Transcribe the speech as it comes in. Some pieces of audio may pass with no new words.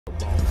Yeah,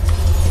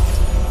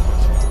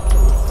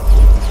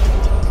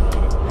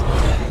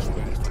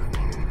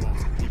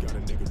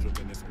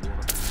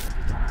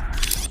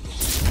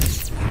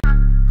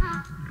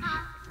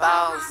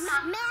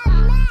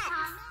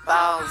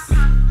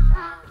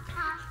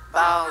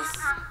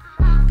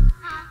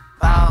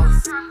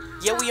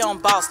 we on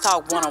Boss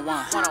Talk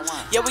 101.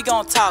 Yeah, we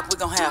gon' talk, we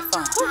gon' have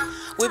fun.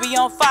 We be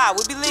on fire,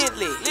 we be lit.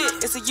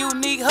 It's a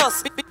unique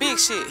hustle, big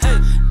shit.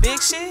 Big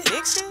shit,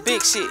 big shit,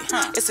 big shit.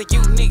 It's a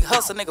unique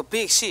hustle, nigga,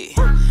 big shit.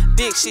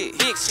 Big shit,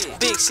 big shit,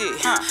 big shit.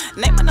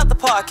 Name another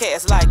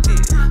podcast like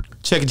this.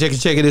 Check it.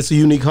 It's a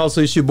unique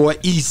hustle. It's your boy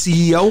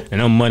ECEO.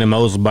 And I'm Money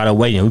Moses, by the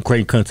way, and we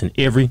create content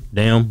every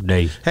damn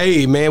day.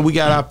 Hey, man, we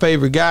got our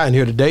favorite guy in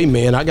here today,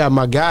 man. I got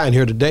my guy in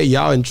here today.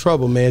 Y'all in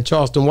trouble, man.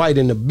 Charleston White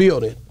in the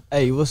building.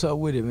 Hey, what's up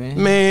with it,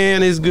 man?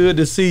 Man, it's good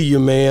to see you,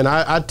 man.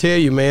 I tell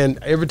you, man,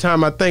 every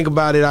time I think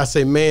about it, I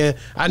say, man,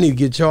 I need to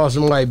get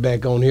Charleston White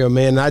back on here,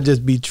 man. And I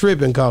just be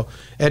tripping, because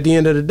at the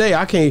end of the day,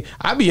 I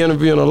be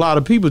interviewing a lot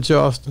of people,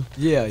 Charleston.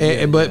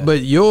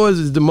 But yours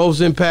is the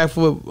most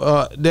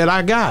impactful that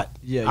I got.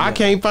 I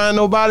can't find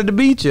nobody to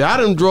beat you. I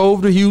done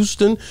drove to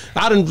Houston.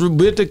 I done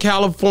been to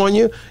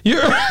California.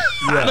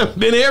 I done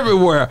been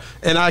everywhere,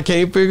 and I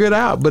can't figure it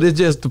out. But it's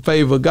just the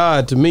favor of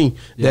God to me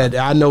that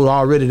I know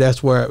already.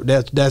 That's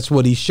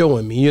what He's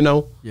showing me. You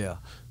know. Yeah.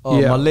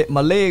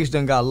 My legs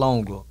done got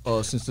longer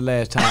since the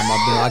last time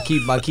I've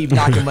been. I keep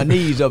knocking my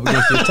knees up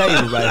against the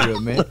table right here,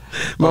 man.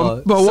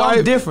 My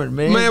wife different,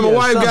 man. Man, my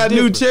wife got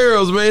new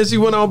chairs, man. She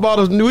went out and bought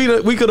us.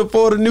 We could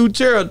afford a new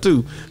chair or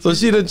two, so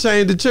she done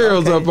changed the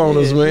chairs up on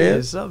us, man.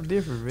 Yeah, something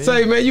different, man.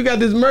 Say, man, you got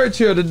this merch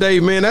here today,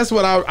 man. That's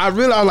what I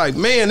realized. Like,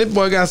 man, this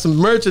boy got some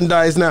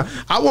merchandise now.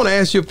 I want to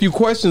ask you a few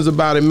questions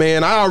about it,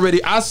 man.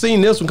 I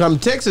seen this one come.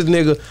 Texas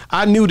nigga,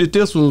 I knew that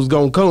this one was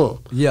gonna come.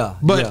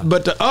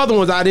 But the other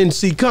ones I didn't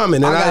see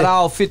coming. And I got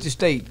all 50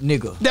 state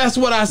nigga. That's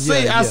what I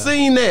see. I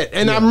seen that,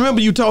 and I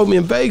remember you told me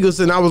in Vegas,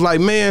 and I was like,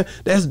 man,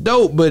 that's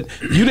dope. But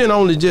you didn't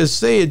only just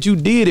say it, you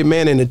did it,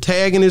 man. And the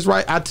tagging is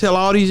right. I tell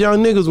all these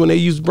young niggas when they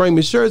used to bring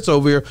me shirts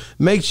over here,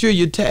 make sure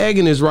your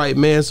tagging is right,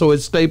 man, so it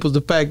staples the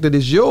fact that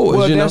it's yours.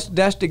 Well,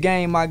 that's the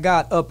game I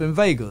got up in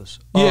Vegas.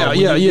 When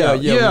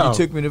you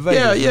took me to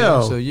Vegas.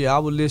 So I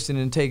was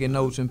listening and taking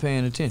notes and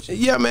paying attention.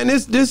 Yeah, man.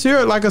 This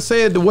here, like I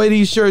said, the way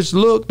these shirts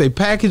look, they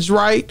packaged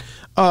right.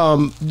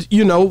 So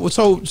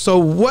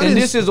what and is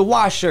this is a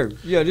wash shirt.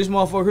 Yeah, this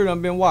motherfucker here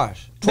done been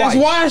washed twice.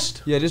 This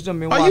washed? Yeah, this done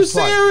been washed. Are you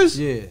twice. serious?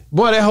 Yeah.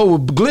 Boy, that whole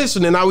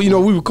glistening. We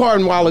were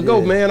recording a while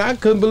ago, man. I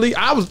couldn't believe.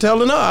 I was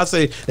telling her, I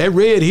say that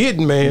red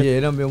hitting, man. Yeah,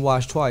 it done been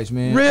washed twice,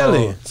 man.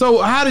 Really?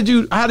 So how did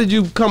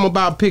you come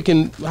about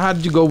picking? How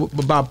did you go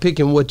about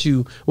picking what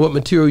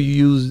material you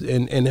used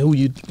and who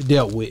you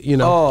dealt with? You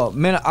know.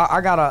 Man,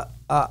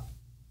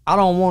 I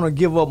don't want to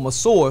give up my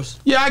source.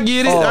 Yeah, I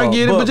get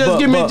it. But just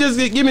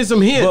give me some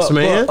hints,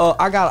 man.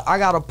 I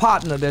got a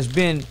partner that's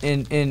been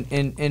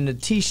in the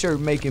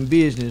t-shirt making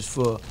business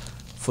for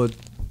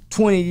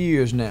 20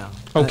 years now.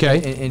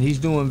 Okay. And he's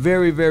doing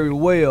very, very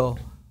well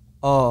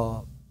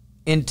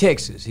in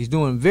Texas. He's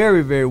doing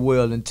very, very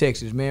well in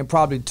Texas, man.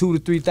 Probably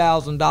 $2,000 to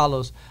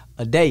 $3,000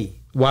 a day.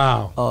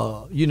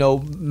 Wow. He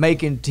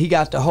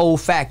got the whole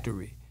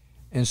factory,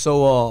 and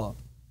so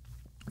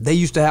they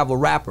used to have a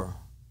rapper.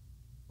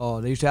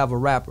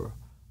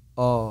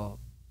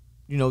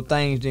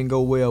 Things didn't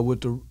go well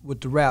with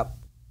the rap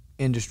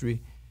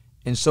industry,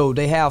 and so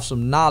they have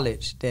some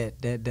knowledge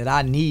that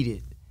I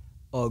needed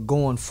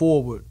going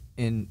forward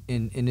in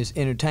this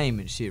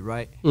entertainment shit,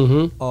 right?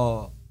 Mm-hmm.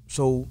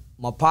 So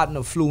my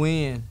partner flew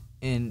in,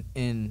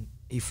 and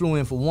he flew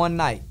in for one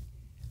night,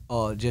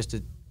 just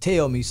to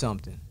tell me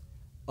something.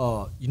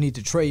 You need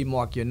to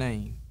trademark your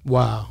name.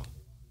 Wow.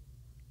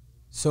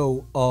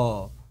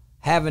 So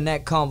having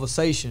that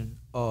conversation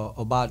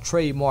about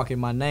trademarking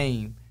my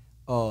name,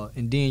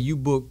 and then you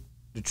booked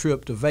the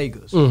trip to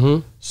Vegas.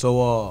 Mm-hmm.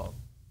 So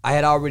I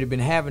had already been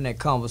having that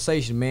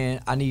conversation,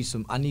 man. I need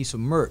some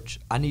merch.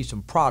 I need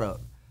some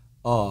product.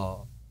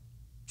 So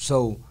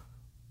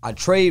I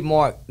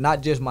trademarked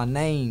not just my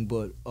name,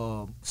 but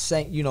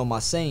my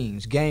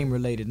sayings, game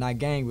related, not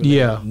gang related.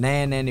 Yeah.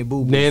 Nan Nanny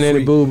Boo Boo. Nan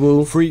Nanny Boo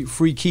Boo. Free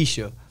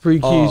Keisha. Free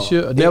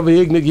Keisha. Never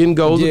ignorant, getting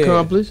goals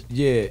accomplished.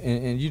 Yeah,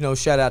 and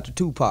shout out to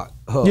Tupac.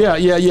 Yeah.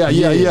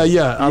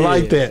 I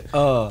like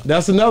that.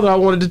 That's another I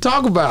wanted to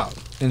talk about.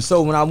 And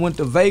so when I went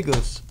to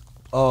Vegas,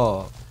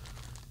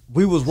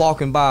 we was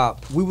walking by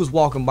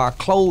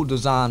clothes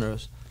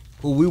designers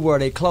who we wear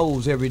their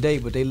clothes every day,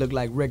 but they look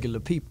like regular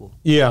people.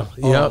 Yeah,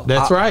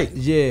 that's right.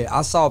 Yeah,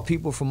 I saw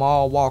people from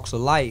all walks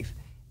of life,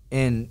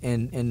 and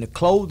the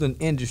clothing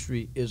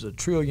industry is $1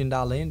 trillion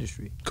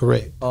industry.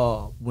 Correct.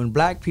 When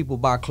black people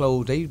buy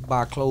clothes, they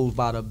buy clothes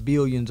by the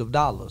billions of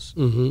dollars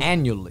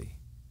annually,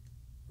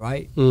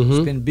 right?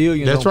 Spend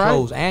billions on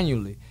clothes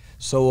annually.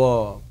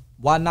 So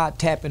why not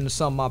tap into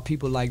something my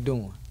people like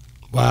doing?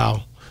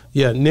 Wow.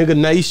 Yeah, Nigga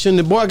Nation.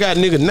 The boy got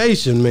Nigga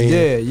Nation, man.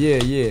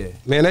 Yeah.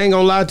 Man, I ain't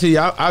gonna lie to you.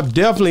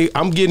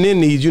 I'm getting in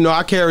these. You know,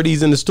 I carry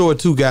these in the store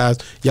too, guys.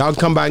 Y'all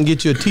come by and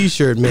get you a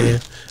T-shirt, man.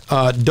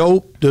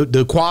 Dope.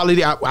 The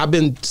quality. I've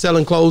been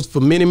selling clothes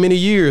for many, many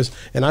years,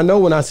 and I know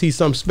when I see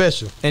something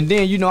special. And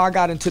then, you know, I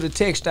got into the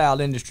textile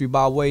industry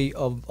by way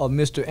of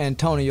Mr.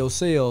 Antonio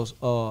Sales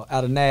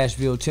out of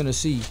Nashville,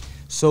 Tennessee.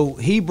 So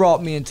he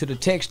brought me into the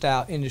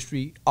textile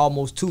industry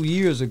almost 2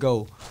 years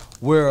ago,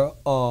 where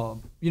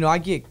you know, I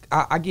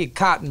get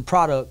cotton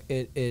product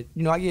at you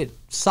know, I get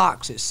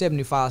socks at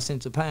 75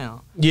 cents a pound.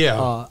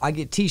 Yeah. I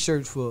get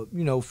T-shirts for,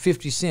 you know,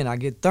 50 cents. I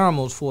get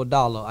thermals for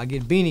 $1. I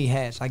get beanie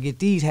hats. I get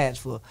these hats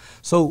for.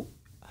 So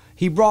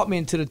he brought me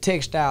into the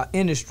textile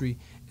industry,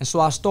 and so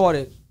I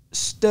started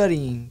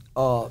studying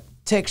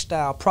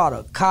textile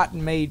product,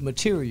 cotton-made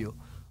material.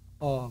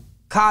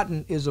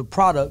 Cotton is a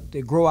product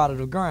that grow out of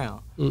the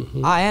ground.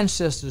 Mm-hmm. Our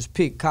ancestors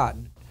picked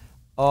cotton.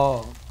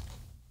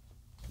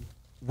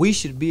 We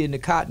should be in the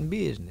cotton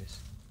business.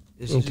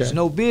 There's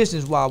no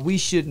business why we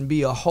shouldn't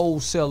be a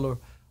wholesaler,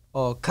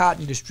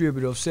 cotton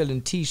distributor of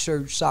selling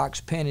T-shirts, socks,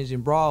 panties,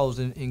 and bras,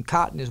 and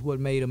cotton is what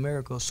made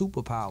America a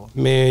superpower.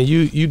 Man,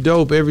 you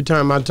dope. Every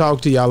time I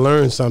talk to you, I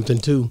learn something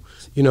too.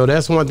 You know,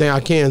 that's one thing I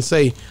can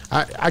say.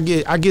 I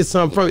get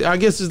something from it. I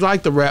guess it's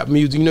like the rap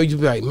music. You know, you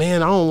be like,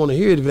 man, I don't want to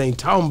hear it if it ain't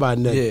talking about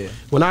nothing. Yeah.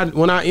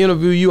 When I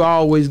interview you, I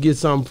always get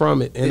something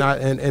from it,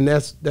 and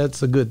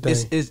that's a good thing.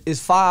 It's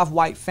 5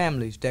 white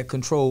families that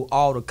control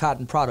all the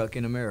cotton product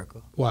in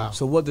America. Wow.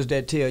 So what does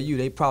that tell you?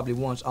 They probably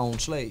once owned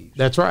slaves.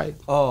 That's right.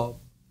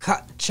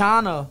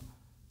 China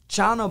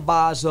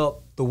buys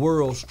up the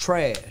world's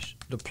trash,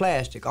 the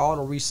plastic, all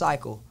the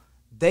recycle.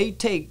 They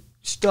take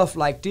stuff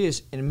like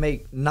this and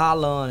make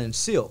nylon and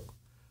silk.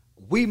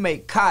 We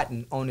make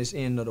cotton on this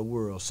end of the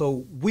world.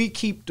 So we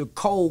keep the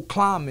cold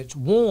climates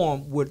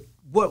warm with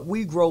what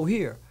we grow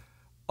here.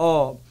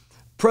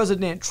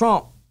 President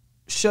Trump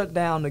shut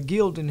down the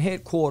Gildan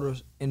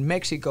headquarters in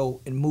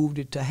Mexico and moved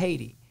it to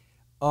Haiti.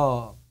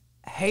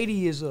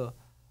 Haiti is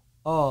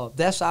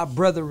that's our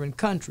brethren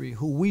country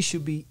who we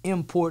should be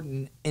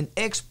importing and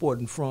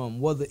exporting from,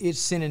 whether it's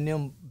sending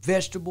them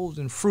vegetables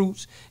and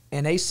fruits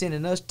and they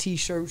sending us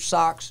T-shirts,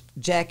 socks,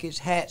 jackets,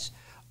 hats,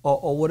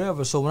 or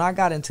whatever. So when I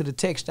got into the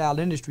textile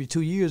industry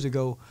 2 years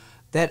ago,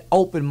 that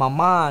opened my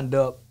mind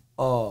up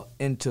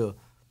into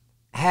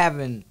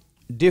having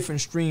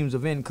different streams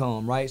of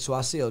income, right? So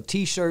I sell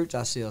T-shirts,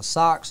 I sell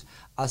socks,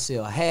 I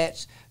sell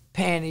hats,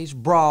 panties,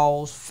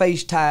 bras,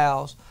 face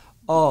towels.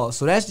 So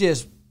that's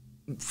just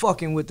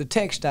fucking with the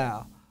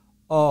textile.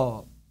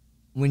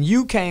 When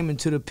you came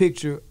into the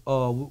picture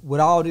with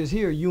all this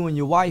here, you and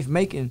your wife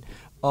making,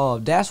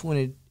 that's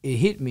when it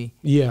hit me.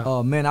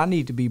 Yeah. Man, I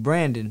need to be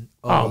branding.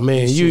 Oh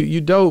man,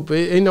 you dope.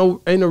 Ain't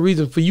no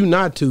reason for you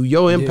not to.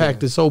 Your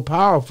impact is so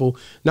powerful.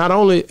 Not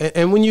only,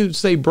 and when you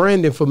say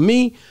branding, for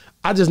me,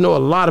 I just know a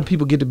lot of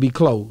people get to be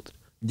clothed.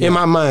 Yeah. In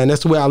my mind,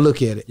 that's the way I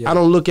look at it. Yeah. I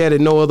don't look at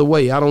it no other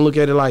way. I don't look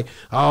at it like,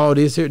 oh,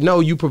 this here. No,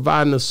 you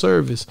providing a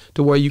service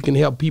to where you can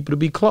help people to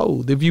be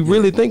clothed. If you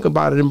really think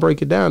about it and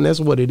break it down, that's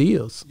what it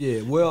is.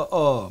 Yeah,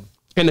 well,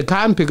 and the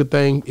cotton picker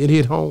thing, it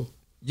hit home.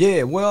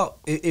 Yeah, well,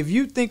 if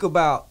you think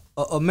about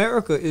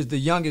America is the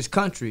youngest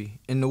country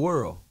in the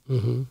world,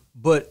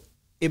 but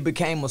it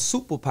became a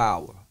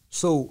superpower.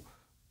 So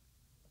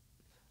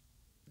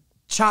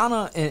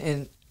China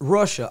and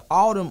Russia,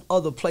 all them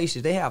other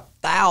places, they have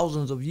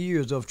thousands of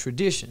years of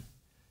tradition.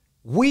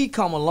 We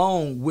come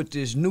along with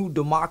this new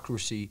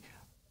democracy,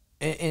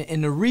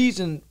 and the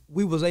reason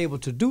we was able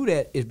to do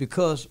that is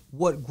because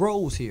what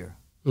grows here.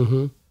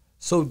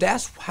 So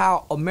that's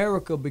how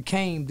America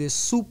became this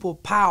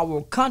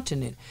superpower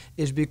continent,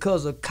 is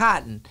because of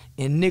cotton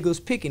and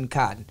niggas picking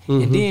cotton.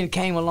 And then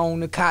came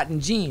along the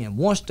cotton gin.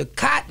 Once the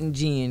cotton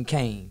gin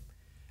came,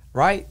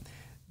 right,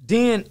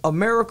 then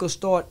America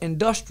started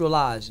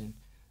industrializing.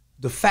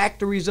 The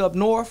factories up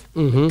north,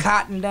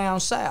 cotton down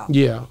south.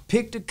 Yeah.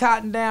 Pick the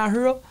cotton down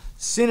here,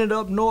 send it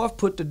up north,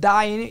 put the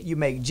dye in it, you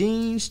make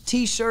jeans,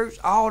 T-shirts,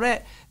 all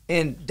that,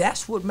 and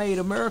that's what made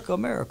America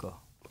America.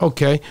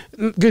 Okay.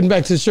 Getting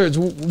back to the shirts,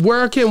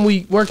 where can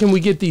we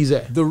get these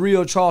at?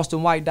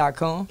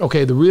 TheRealCharlestonWhite.com.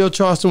 Okay,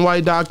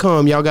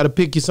 TheRealCharlestonWhite.com. Y'all got to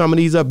pick you some of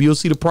these up. You'll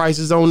see the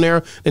prices on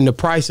there, and the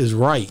price is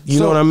right. You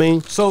know what I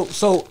mean?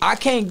 So I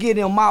can't get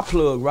in my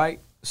plug, right?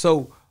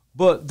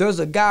 But there's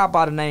a guy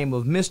by the name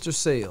of Mr.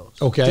 Sales.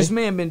 Okay. This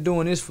man been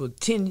doing this for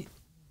 10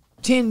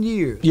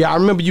 years. Yeah, I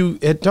remember you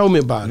had told me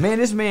about it. Man,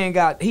 this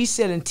man he's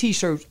selling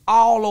T-shirts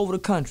all over the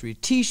country.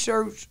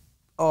 T-shirts,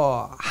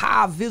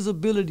 high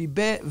visibility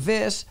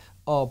vests,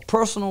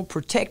 personal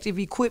protective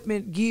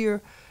equipment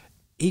gear.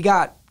 He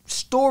got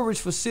storage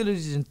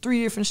facilities in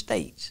 3 different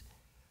states.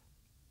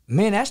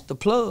 Man, that's the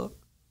plug.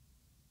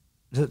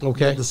 The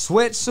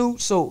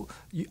sweatsuit. So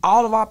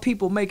all of our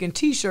people making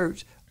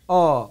T-shirts,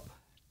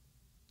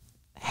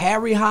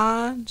 Harry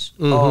Hines,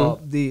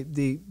 the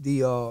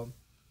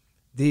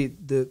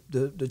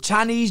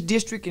Chinese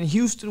district in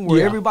Houston,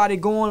 where everybody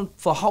going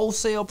for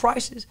wholesale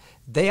prices,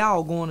 they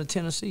all going to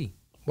Tennessee.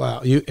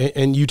 Wow,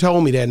 and you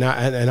told me that,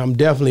 and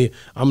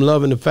I'm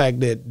loving the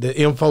fact that the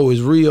info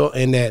is real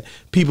and that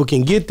people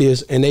can get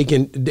this and they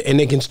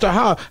can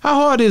start. How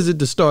hard is it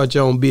to start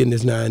your own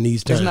business now in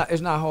these times?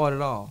 It's not hard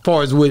at all. As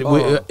far as with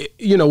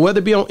whether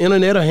it be on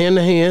internet or hand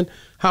to hand,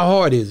 how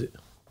hard is it?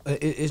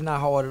 It's not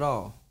hard at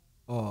all.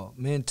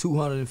 Man,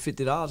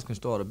 $250 can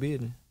start a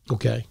business.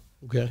 Okay.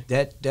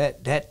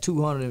 That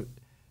 200,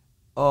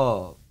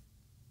 a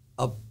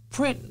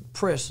print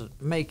press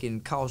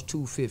making costs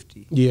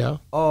 $250. Yeah.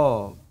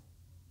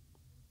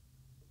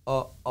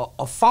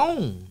 A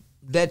phone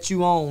that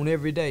you own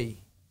every day,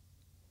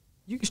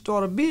 you can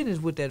start a business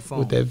with that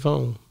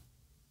phone.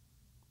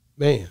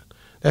 Man,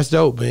 that's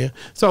dope, man.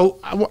 So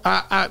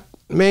I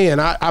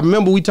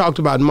remember we talked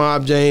about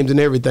Mob James and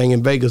everything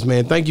in Vegas,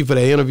 man. Thank you for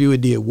that interview.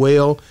 It did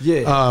well.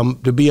 Yeah.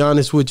 To be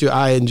honest with you,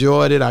 I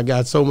enjoyed it. I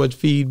got so much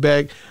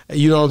feedback.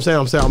 You know what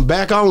I'm saying? I'm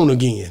back on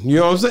again. You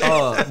know what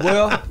I'm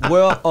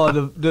saying?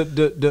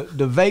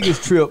 The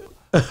Vegas trip.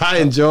 I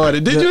enjoyed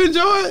it. Did you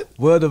enjoy it?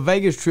 Well, the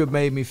Vegas trip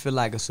made me feel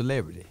like a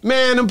celebrity.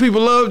 Man, them people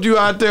loved you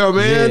out there,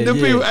 man. Yeah,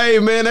 people, hey,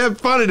 man, that's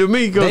funny to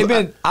me.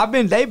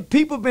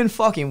 People been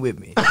fucking with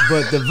me,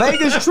 but the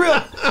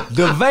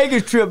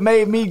Vegas trip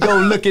made me go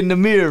look in the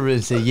mirror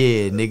and say,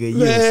 yeah, nigga,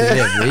 you a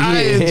celebrity. Yeah. I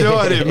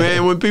enjoyed it,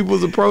 man. When people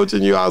was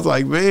approaching you, I was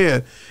like,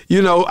 man,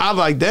 I was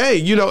like,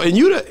 dang,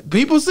 and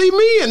people see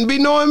me and be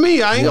knowing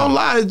me. I ain't gonna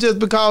lie, it's just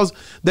because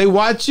they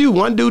watch you.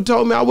 One dude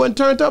told me I wasn't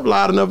turned up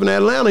loud enough in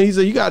Atlanta. He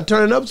said, you gotta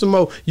turn it up some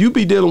more. You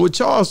be dealing with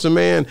Charleston,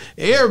 man.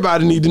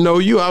 Everybody need to know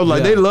you. I was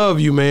like, they love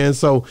you, man.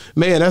 So,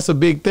 man, that's a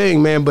big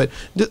thing, man. But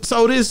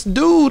so this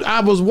dude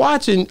I was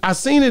watching, I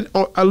seen it,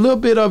 a little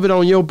bit of it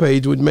on your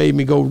page, which made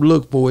me go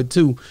look for it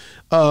too.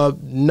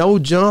 No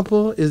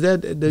Jumper, is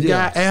that the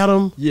guy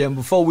Adam? Yeah, and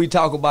before we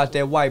talk about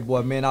that white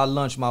boy, man, I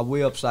launched my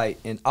website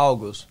in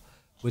August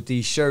with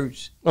these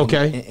shirts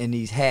and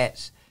these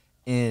hats.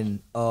 And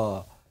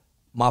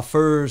my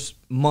first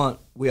month,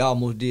 we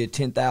almost did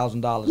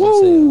 $10,000 in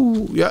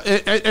sales. Yeah,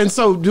 and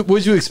so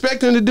was you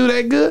expecting to do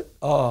that good?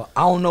 I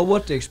don't know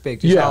what to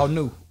expect. It's all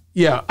new.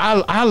 Yeah,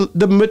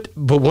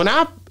 but when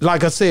I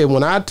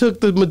took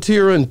the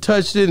material and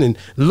touched it and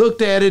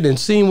looked at it and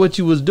seen what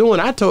you was doing,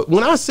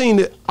 when I seen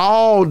it,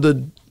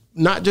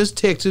 not just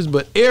Texas,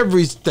 but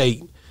every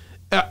state,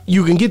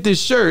 you can get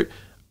this shirt.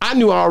 I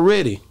knew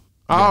already.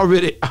 I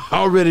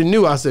already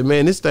knew. I said,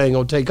 man, this thing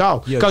gonna take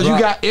off because you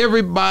got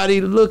everybody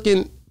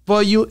looking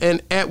for you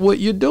and at what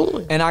you're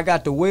doing. And I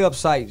got the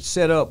website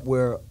set up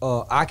where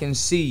I can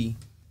see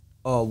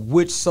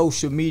which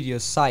social media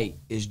site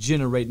is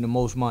generating the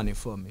most money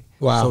for me.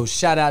 Wow. So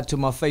shout out to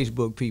my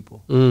Facebook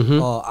people.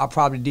 I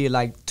probably did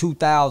like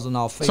 2,000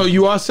 off Facebook. So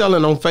you are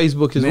selling on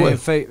Facebook as well?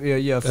 That's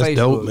Facebook.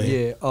 Dope, man.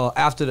 Yeah.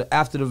 After the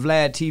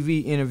Vlad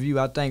TV interview,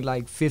 I think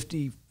like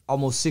 50,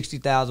 almost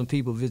 60,000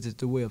 people visit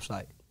the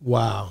website.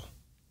 Wow.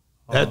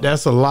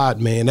 That's a lot,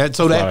 man. I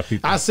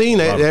seen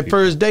that people.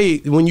 first day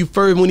when he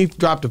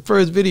dropped the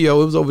first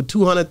video, it was over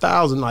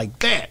 200,000 like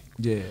that.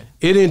 Yeah.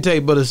 It didn't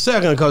take but a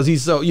second because he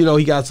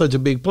got such a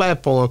big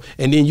platform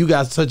and then you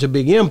got such a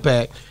big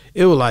impact.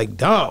 It was like,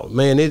 dog,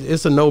 man,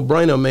 it's a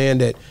no-brainer, man,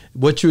 that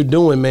what you're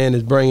doing, man,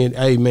 is bringing,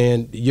 hey,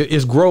 man,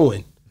 it's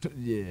growing.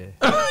 Yeah.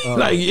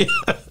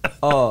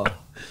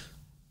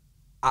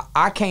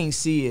 I can't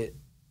see it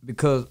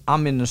because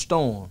I'm in the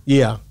storm.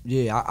 Yeah.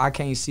 Yeah, I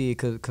can't see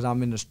it because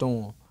I'm in the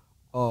storm.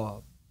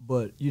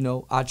 But,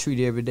 I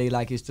treat every day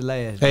like it's the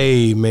last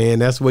day. Hey, man,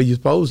 that's what you're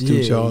supposed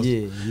to, Charles.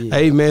 Yeah.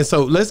 Hey, man,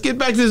 so let's get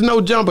back to this No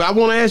Jumper. I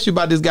want to ask you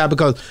about this guy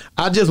because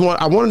I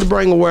wanted to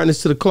bring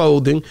awareness to the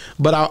clothing,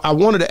 but I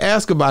wanted to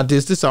ask about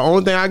this. This is the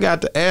only thing I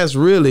got to ask,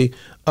 really.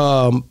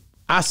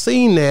 I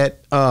seen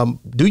that.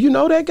 Do you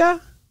know that guy?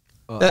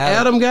 That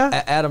Adam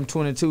guy?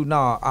 Adam22.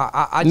 No,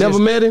 I never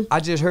met him? I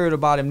just heard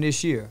about him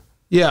this year.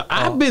 Yeah,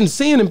 I've been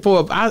seeing him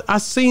I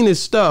seen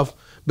his stuff.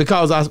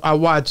 Because I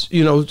watch,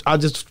 I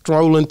just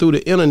strolling through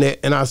the internet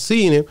and I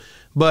seen him,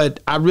 but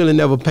I really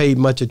never paid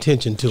much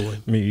attention to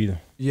him. Me either.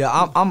 Yeah,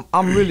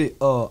 I'm really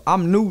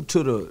I'm new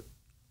to the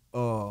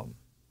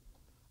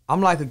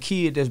I'm like a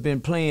kid that's been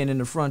playing in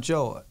the front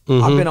yard.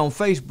 I've been on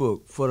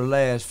Facebook for the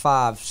last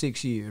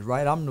 5-6 years,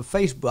 right? I'm a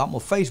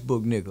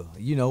Facebook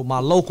nigga, my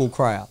local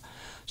crowd.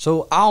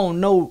 So I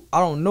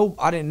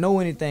didn't know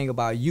anything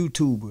about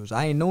YouTubers.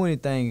 I ain't know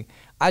anything.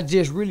 I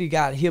just really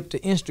got hip to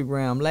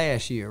Instagram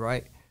last year,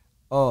 right?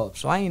 So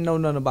I ain't know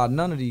nothing about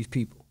none of these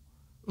people.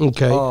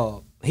 Okay.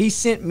 He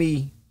sent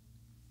me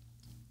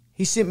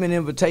an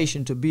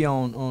invitation to be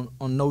on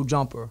No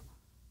Jumper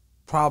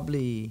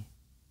probably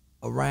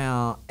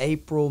around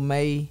April,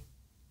 May,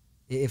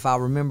 if I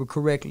remember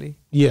correctly.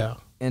 Yeah.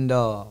 And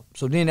so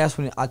then that's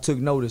when I took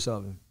notice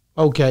of him.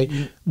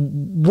 Okay.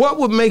 What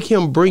would make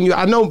him bring you?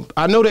 I know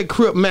that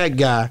Crip Mac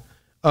guy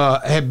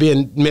had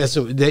been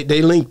messing.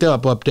 They linked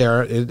up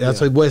there.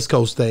 That's a West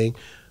Coast thing.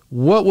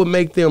 What would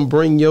make them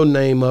bring your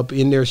name up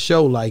in their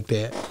show like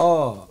that?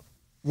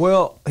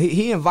 Well,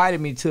 he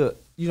invited me to,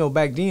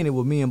 back then it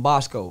was me and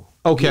Bosco.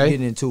 Okay.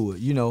 Getting into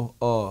it,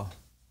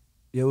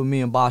 it was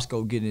me and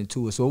Bosco getting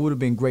into it. So it would have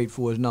been great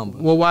for his number.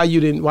 Well, why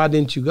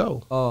didn't you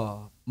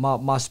go?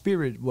 my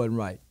spirit wasn't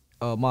right.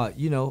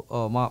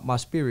 My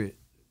spirit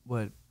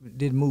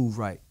didn't move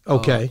right.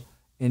 Okay.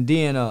 And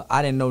then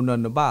I didn't know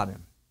nothing about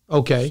him.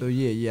 Okay. So I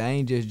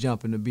ain't just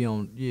jumping to be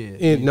on.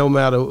 And no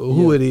matter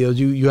who it is,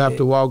 you have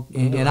to walk.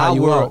 And how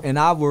you walk. And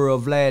our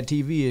of Vlad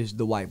TV is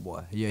the white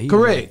boy. Yeah,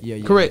 correct.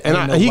 Correct.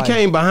 And he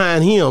came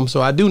behind him,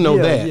 so I do know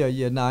that.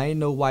 Yeah. Nah, ain't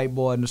no white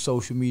boy in the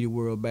social media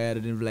world badder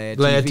than Vlad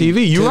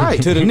TV. You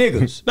right. To the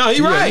niggas. No,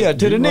 you right. Yeah,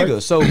 to the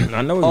niggas. So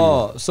I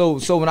know.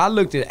 So when I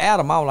looked at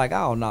Adam, I was like,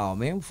 oh no,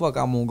 man, what the fuck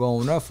I'm gonna go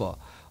on there for?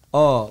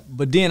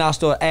 But then I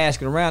started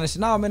asking around and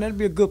said, no, man, that'd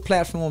be a good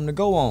platform to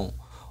go on.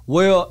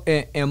 Well,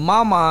 in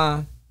my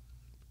mind,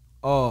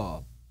 I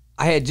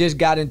had just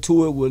got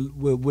into it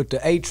with the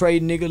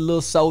A-Trade nigga,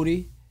 Lil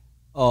Sody.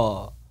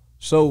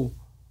 So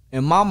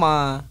in my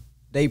mind,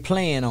 they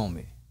playing on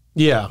me.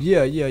 Yeah.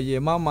 Yeah.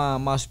 My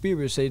mind, my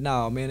spirit say,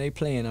 nah, man, they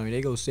playing on you.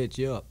 They gonna set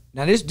you up.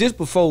 Now this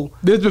before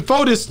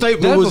this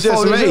statement was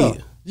just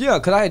made. Yeah,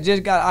 cause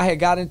I had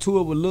got into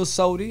it with Lil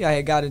Sody. I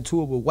had got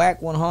into it with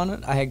Whack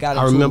 100. I had got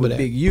into it with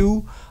Big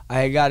U.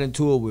 I had got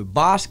into it with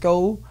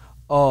Bosco.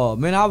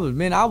 Man, I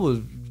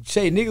was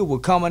say nigga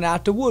was coming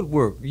out the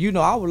woodwork. You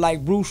know, I was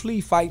like Bruce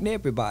Lee fighting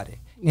everybody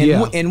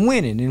and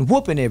winning and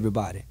whooping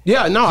everybody.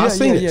 Yeah, no, I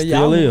seen it.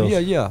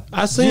 Yeah.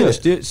 I seen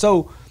it.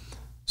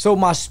 So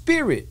my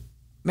spirit,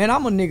 man,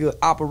 I'm a nigga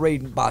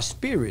operating by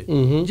spirit.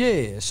 Mm-hmm.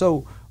 Yeah,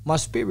 so my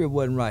spirit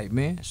wasn't right,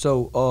 man.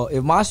 So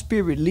if my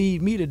spirit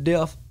lead me to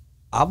death,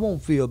 I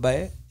won't feel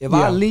bad. If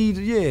I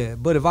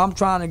lead, but if I'm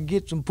trying to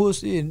get some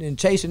pussy and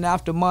chasing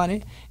after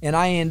money and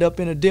I end up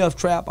in a death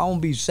trap, I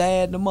won't be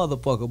sad the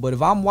motherfucker. But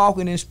if I'm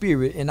walking in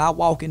spirit and I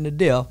walk into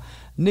death,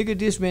 nigga,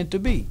 this meant to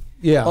be.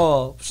 Yeah.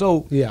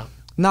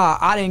 Nah,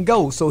 I didn't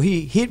go. So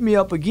he hit me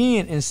up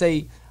again and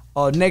say,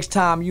 next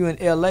time you in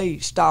LA,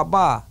 stop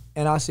by.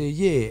 And I said,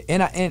 yeah.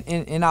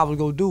 And I was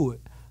gonna do it.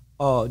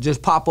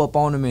 Just pop up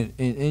on him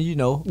and you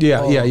know.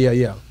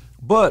 Yeah.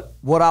 But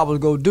what I was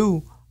gonna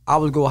do, I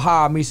was gonna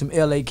hire me some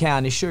LA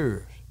County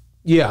sheriffs.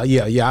 Yeah. I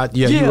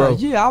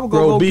was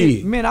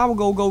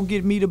gonna go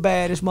get me the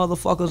baddest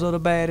motherfuckers of the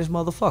baddest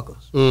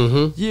motherfuckers.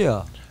 Mm-hmm.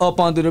 Yeah, up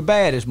under the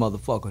baddest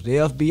motherfuckers, the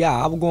FBI.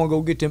 I was gonna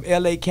go get them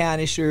LA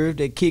County sheriffs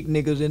that kick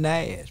niggas in the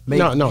ass.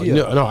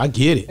 No, I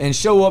get it. And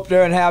show up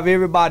there and have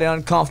everybody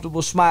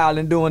uncomfortable,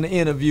 smiling during the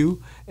interview.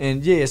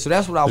 And so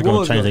that's what I was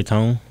gonna change their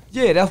tone.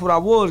 Yeah, that's what I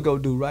was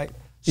gonna do, right?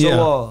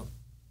 So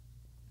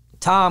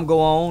time go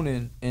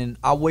on and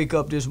I wake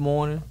up this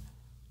morning.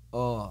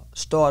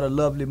 Start a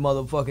lovely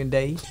motherfucking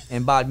day,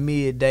 and about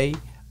midday,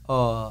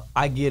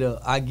 I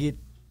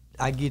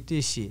get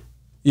this shit.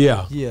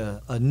 Yeah,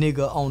 a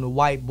nigga on the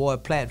white boy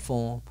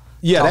platform.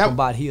 Yeah, talking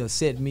about he'll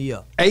set me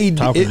up. AD,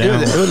 talking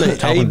down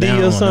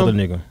or something.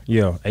 Another nigga.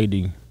 Yeah,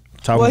 AD.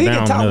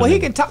 He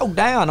can talk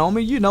down on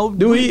me, you know.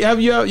 Do he have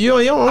you?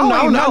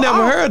 I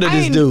never heard of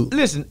this dude.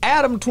 Listen,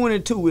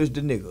 Adam22 is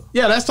the nigga.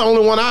 Yeah, that's the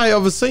only one I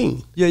ever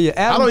seen. Yeah.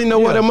 I don't even know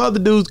where them other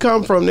dudes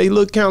come from. They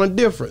look kind of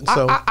different.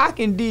 So I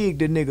can dig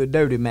the nigga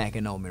dirty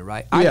macking on me,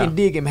 right? I can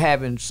dig him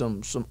having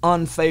some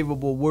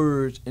unfavorable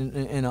words and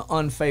an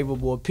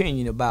unfavorable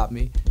opinion about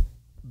me,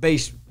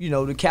 based,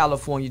 the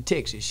California,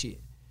 Texas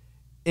shit.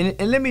 And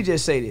let me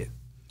just say this.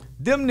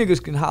 Them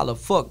niggas can holler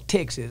fuck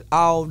Texas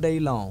all day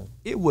long.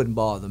 It wouldn't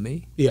bother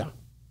me. Yeah.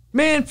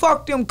 Man,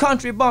 fuck them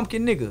country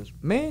bumpkin niggas.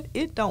 Man,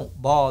 it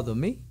don't bother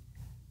me.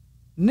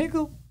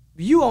 Nigga,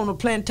 you on a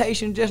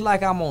plantation just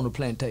like I'm on a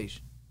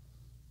plantation.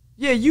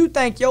 Yeah, you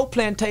think your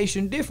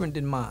plantation different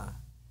than mine.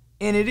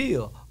 And it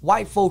is.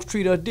 White folks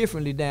treat us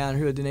differently down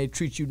here than they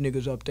treat you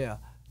niggas up there.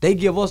 They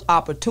give us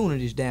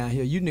opportunities down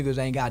here. You niggas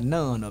ain't got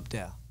none up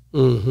there.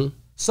 Mm-hmm.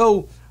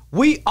 So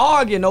we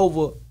arguing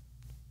over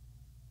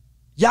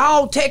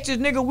y'all Texas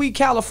nigga, we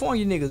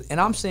California niggas, and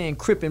I'm saying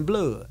Crip and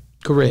blood.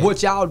 Correct.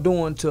 What y'all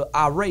doing to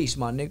our race,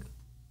 my nigga.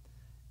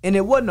 And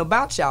it wasn't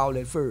about y'all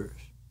at first.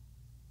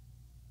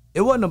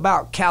 It wasn't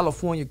about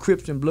California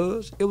Crips and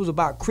Bloods. It was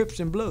about Crips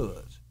and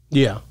Bloods.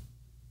 Yeah.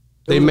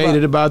 They made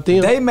it about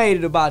them? They made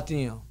it about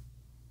them.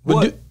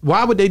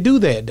 Why would they do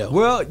that, though?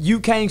 Well, you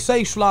can't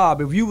say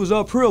slob. If you was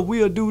up here,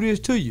 we'll do this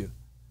to you.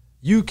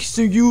 You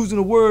using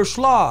the word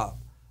slob.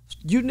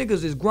 You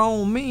niggas is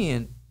grown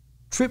men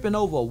tripping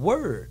over a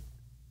word.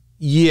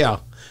 Yeah.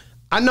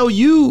 I know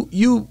you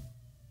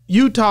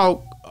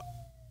talk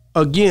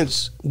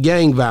against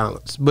gang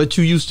violence, but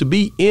you used to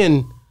be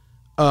in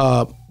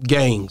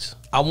gangs.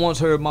 I once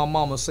heard my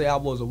mama say I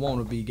was a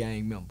wannabe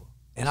gang member.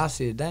 And I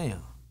said,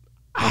 damn.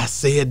 I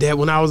said that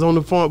when I was on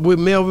the phone with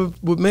Melvin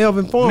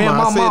Farmer. Man,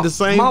 I said the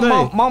same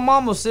thing. My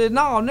mama said,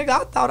 no, nigga,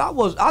 I thought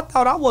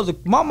I was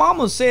my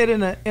mama said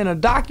in a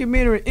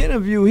documentary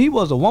interview he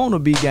was a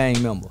wannabe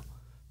gang member.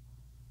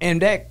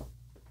 And that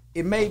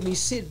it made me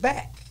sit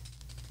back.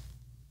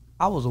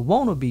 I was a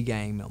wannabe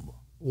gang member.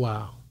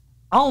 Wow.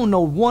 I don't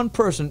know one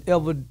person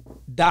ever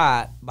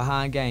died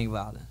behind gang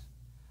violence.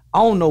 I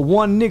don't know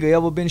one nigga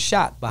ever been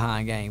shot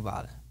behind gang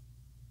violence.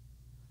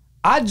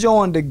 I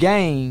joined the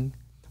gang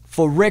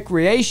for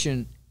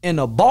recreation in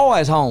a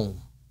boys'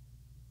 home.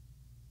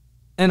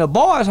 In a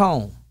boys'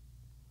 home.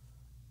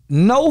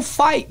 No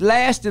fight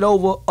lasted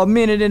over a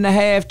minute and a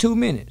half, 2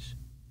 minutes.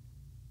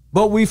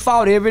 But we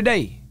fought every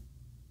day.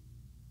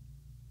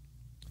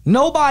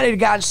 Nobody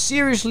got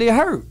seriously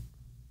hurt.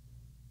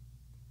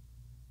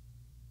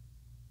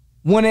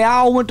 When they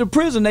all went to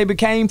prison, they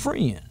became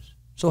friends.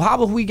 So how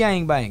was we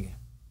gangbanging?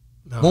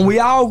 No. When we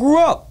all grew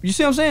up, you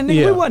see what I'm saying?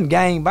 Nigga, we wasn't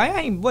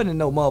gangbanging. I wasn't in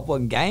no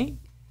motherfucking gang.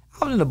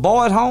 I was in the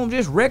boys' home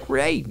just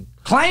recreating,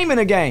 claiming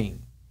a gang.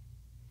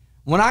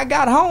 When I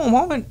got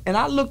home, and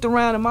I looked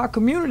around in my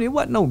community, it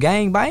wasn't no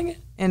gangbanging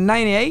in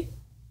 98.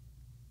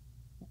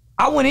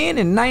 I went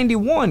in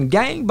 91.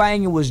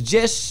 Gangbanging was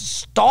just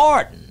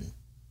starting.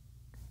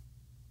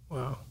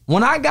 Wow.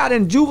 When I got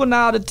in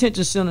juvenile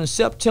detention center in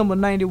September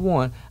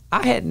 91,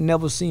 I had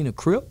never seen a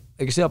Crip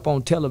except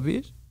on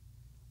television.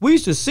 We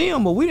used to see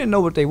them, but we didn't know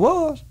what they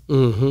was.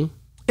 Mm-hmm.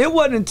 It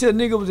wasn't until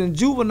nigga was in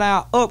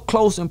juvenile up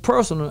close and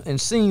personal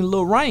and seen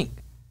Lil Rank.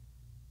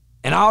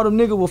 And all them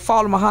niggas were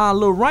following behind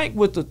Lil Rank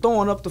with the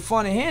throwing up the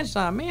funny hand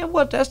sign. Man,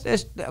 what?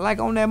 That's like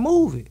on that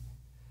movie.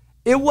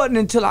 It wasn't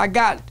until I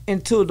got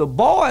into the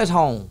boys'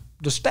 home,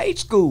 the state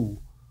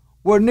school,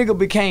 where nigga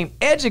became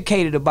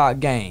educated about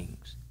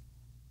gangs.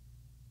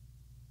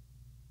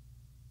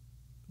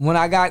 When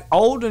I got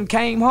older and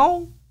came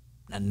home,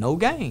 no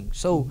gang.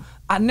 So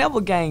I never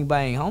gang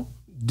bang home.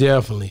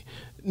 Definitely.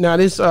 Now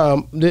this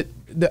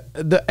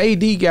the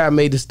AD guy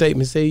made the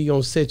statement, say he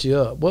gonna set you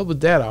up. What was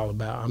that all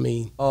about? I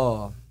mean,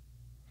 a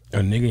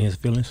nigga in his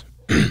feelings.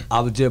 I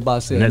was just about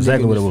to say. And that's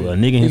exactly what it was. A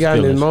nigga in his got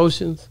feelings.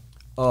 Emotions.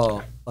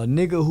 A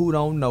nigga who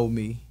don't know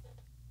me.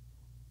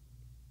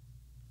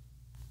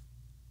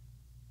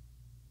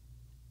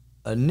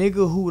 A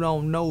nigga who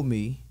don't know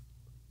me,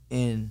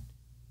 and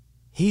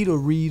he the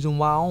reason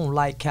why I don't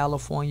like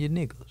California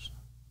niggas.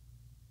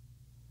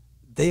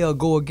 They'll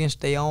go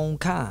against their own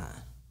kind.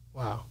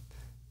 Wow.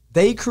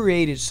 They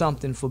created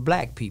something for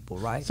black people,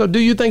 right? So do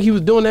you think he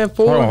was doing that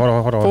for?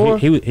 Hold on.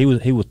 He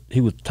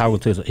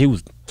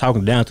was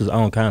talking down to his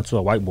own kind to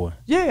a white boy.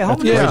 Yeah,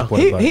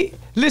 homie.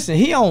 Listen,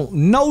 he on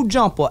No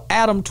Jumper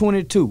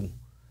Adam22.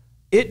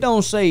 It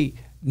don't say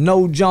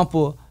No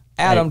Jumper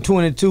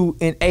Adam22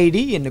 and AD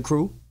in the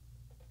crew.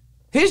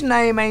 His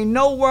name ain't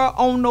nowhere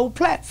on no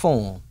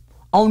platform,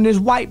 on this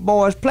white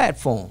boy's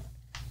platform.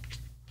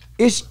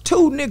 It's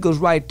two niggas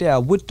right there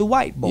with the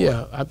white boy.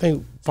 Yeah, I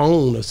think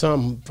Phone or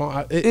something.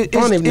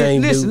 Funny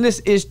name, listen,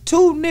 it's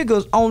two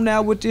niggas on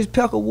there with this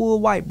Peckerwood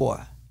white boy.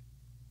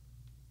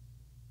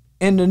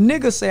 And the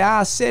nigga say,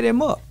 I set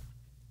him up.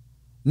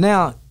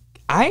 Now,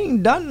 I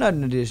ain't done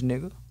nothing to this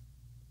nigga.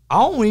 I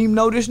don't even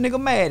know this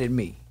nigga mad at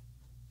me.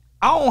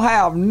 I don't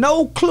have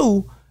no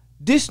clue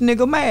this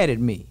nigga mad at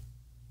me.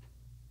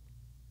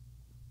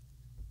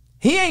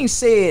 He ain't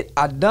said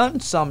I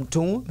done something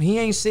to him. He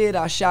ain't said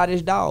I shot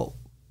his dog.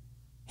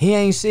 He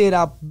ain't said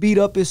I beat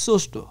up his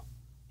sister.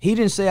 He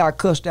didn't say I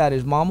cussed out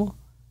his mama.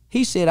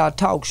 He said I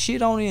talk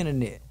shit on the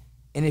internet.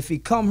 And if he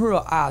come here,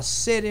 I'll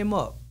set him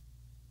up.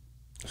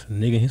 It's a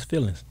nigga in his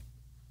feelings.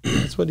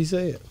 That's what he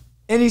said.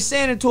 And he's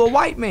saying it to a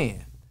white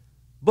man.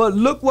 But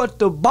look what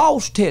the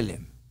boss tell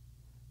him.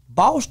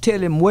 Boss tell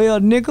him, well,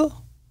 nigga,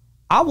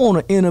 I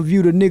want to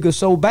interview the nigga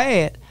so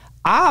bad,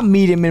 I'll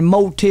meet him in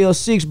Motel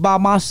 6 by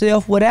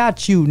myself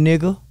without you,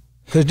 nigga.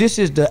 Because this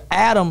is the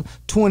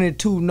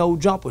Adam22 No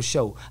Jumper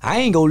show. I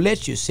ain't going to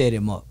let you set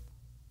him up.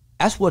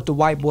 That's what the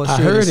white boy said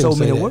in so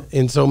many words.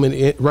 In so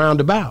many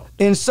roundabout.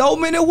 In so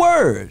many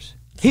words.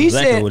 He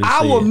said,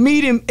 I will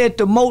meet him at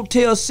the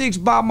Motel 6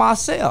 by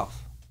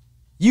myself.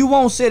 You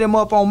won't set him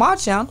up on my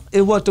channel.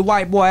 Is what the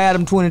white boy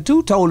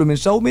Adam22 told him in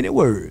so many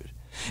words.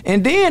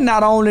 And then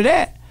not only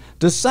that,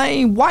 the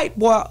same white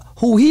boy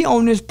who he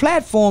on this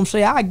platform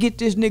say, I get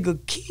this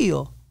nigga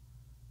killed,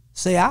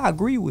 say, I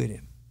agree with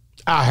him.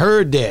 I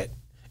heard that.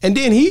 And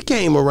then he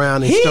came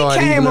around and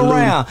started. He came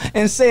around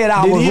and said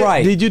I was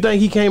right. Did you think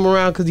he came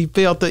around because he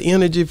felt the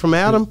energy from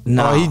Adam?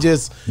 No. Or he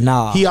just,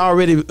 he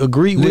already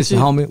agreed with you?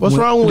 Homie, What's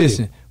wrong with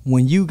Listen,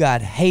 when you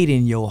got hate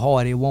in your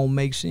heart, it won't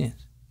make sense.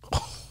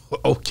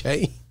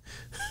 Okay.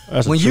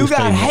 When you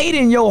got hate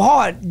in your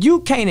heart, you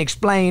can't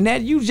explain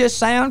that. You just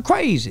sound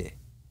crazy.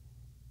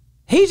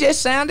 He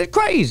just sounded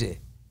crazy.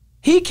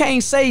 He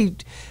can't say,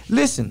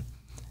 listen,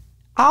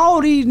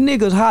 all these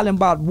niggas hollering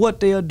about what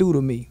they'll do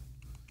to me.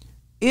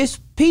 It's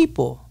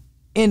people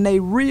in their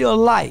real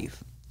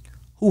life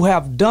who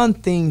have done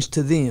things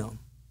to them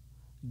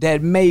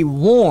that may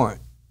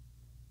warrant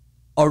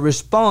a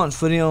response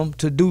for them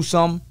to do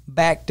something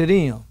back to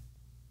them.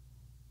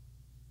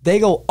 They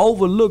go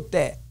overlook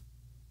that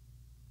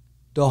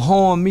to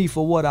harm me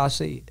for what I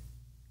said.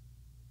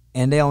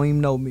 And they don't even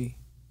know me.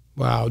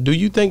 Wow. Do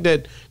you think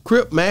that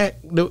Crip Mac,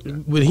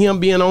 with him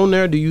being on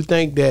there, do you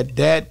think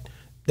that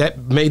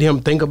made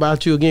him think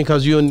about you again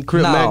because you and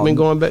Crip Mac been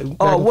going back?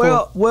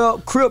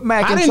 Well, Crip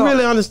Mac. I didn't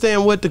really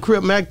understand what the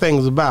Crip Mac thing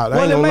was about.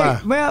 I ain't gonna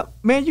lie. Well,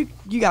 man,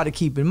 you got to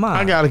keep in mind.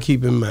 I got to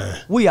keep in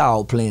mind. We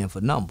all playing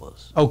for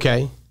numbers.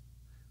 Okay.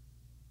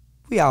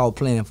 We all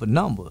playing for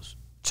numbers.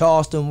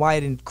 Charleston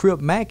White and Crip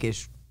Mac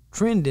is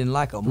trending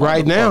like a motherfucker.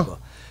 Right now.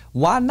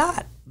 Why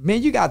not?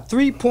 Man, you got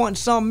 3 point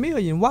something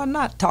million. Why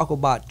not talk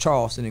about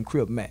Charleston and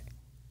Crip Mac?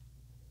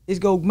 it's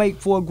gonna make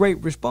for a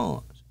great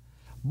response.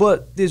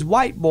 But this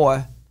white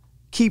boy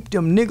keep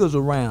them niggas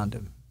around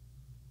him.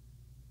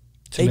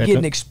 They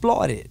getting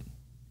exploited.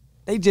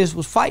 They just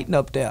was fighting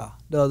up there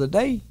the other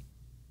day.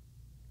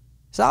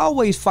 It's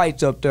always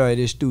fights up there at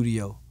this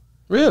studio.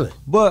 Really?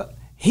 But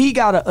he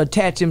gotta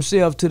attach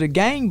himself to the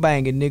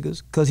gangbanging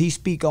niggas because he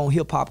speak on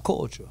hip hop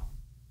culture.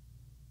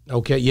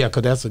 Okay, yeah,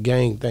 because that's a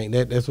gang thing.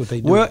 That's what they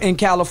do. Well, in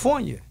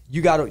California,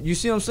 you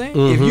see what I'm saying?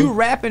 If you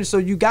rapping, so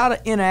you gotta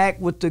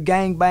interact with the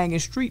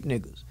gangbanging street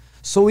niggas.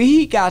 So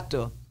he got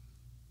to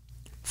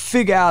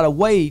figure out a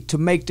way to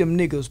make them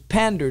niggas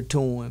pander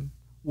to him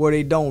where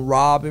they don't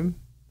rob him,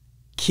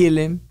 kill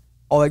him,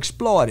 or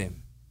exploit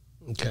him.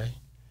 Okay.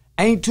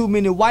 Ain't too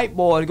many white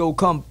boys go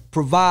come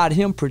provide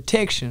him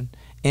protection,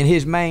 and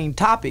his main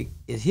topic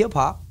is hip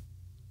hop.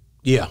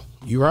 Yeah,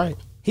 you right.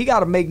 He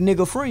gotta make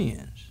nigga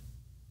friends.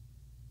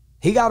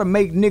 He gotta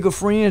make nigga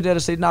friends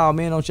that'll say, nah,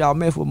 man, don't y'all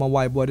mess with my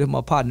white boy, this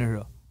my partner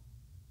here.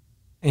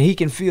 And he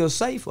can feel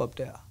safe up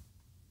there.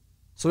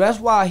 So that's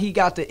why he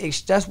got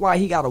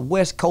a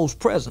West Coast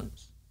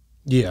presence.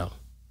 Yeah.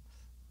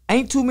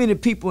 Ain't too many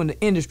people in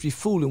the industry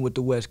fooling with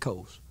the West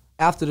Coast.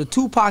 After the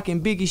Tupac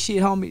and Biggie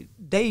shit, homie,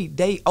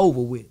 they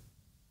over with.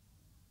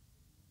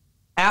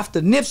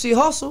 After Nipsey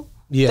Hussle,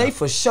 they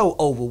for sure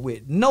over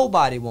with.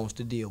 Nobody wants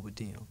to deal with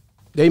them.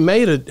 They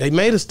made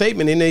a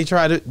statement and they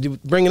tried to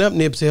bring it up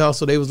Nipsey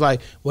Hussle. They was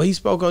like, well, he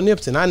spoke on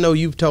Nipsey. And I know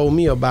you've told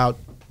me about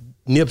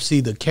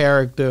Nipsey, the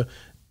character,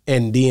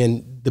 and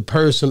then the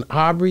person,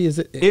 Aubrey, is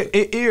it?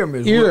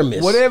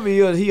 Iramis. Whatever he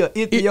is, he an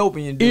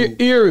Ethiopian dude.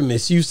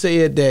 Iramis, you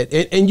said that.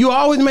 And you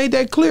always made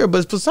that clear,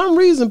 but for some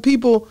reason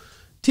people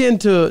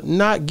tend to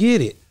not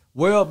get it.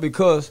 Well,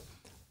 because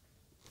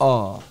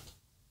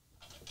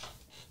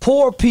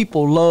poor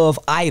people love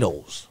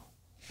idols.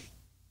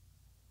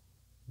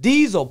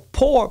 These are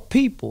poor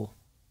people,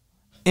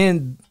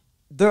 and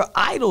their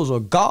idols are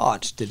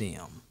gods to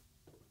them.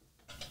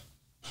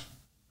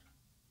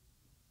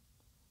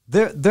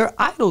 Their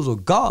idols are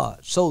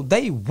gods, so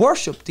they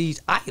worship these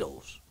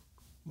idols.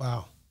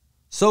 Wow.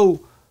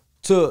 So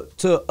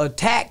to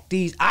attack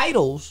these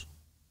idols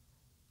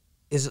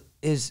is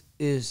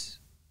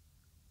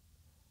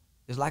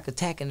like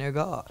attacking their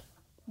God.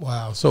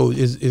 Wow. So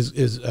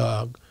is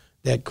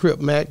that Crip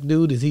Mac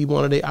dude, is he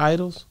one of their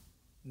idols?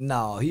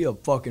 No, he a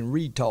fucking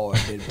retard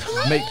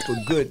that make for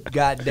good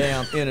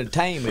goddamn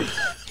entertainment.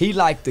 He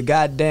like the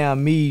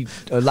goddamn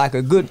like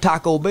a good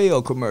Taco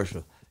Bell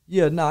commercial.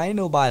 Yeah, ain't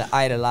nobody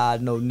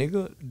idolize no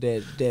nigga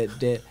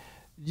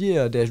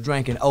that's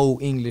drinking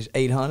Old English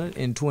 800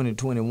 in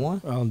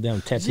 2021. Oh,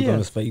 damn tattoo on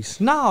his face.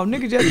 No,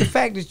 nigga, just the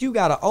fact that you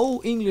got an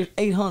Old English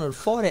 800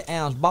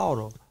 40-ounce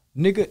bottle,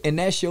 nigga, and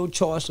that's your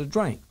choice of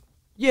drink.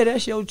 Yeah,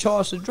 that's your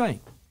choice of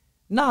drink.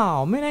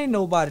 No, man, ain't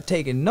nobody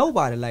taking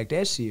nobody like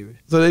that serious.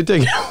 So they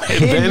taking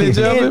advantage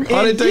of him?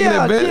 Are they taking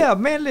advantage? Yeah,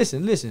 man,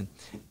 listen.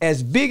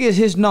 As big as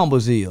his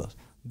numbers is,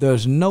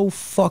 there's no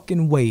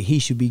fucking way he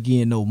should be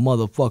getting no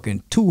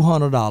motherfucking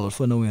 $200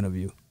 for no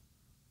interview.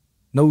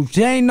 No,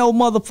 there ain't no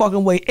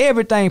motherfucking way.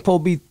 Everything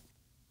supposed to be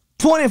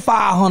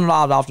 $2,500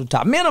 off the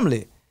top,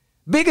 minimally.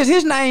 Big as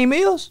his name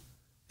is.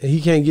 He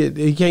can't get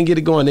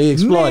it going. They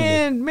exploiting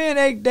it.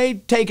 Man, they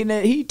taking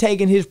that. He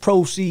taking his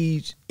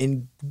proceeds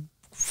and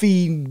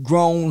feeding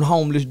grown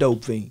homeless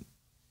dope fiends.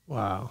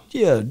 Wow.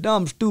 Yeah,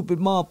 dumb, stupid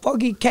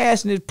motherfucker. He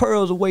casting his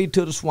pearls away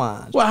to the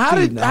swines. Well, how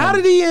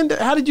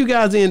did you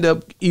guys end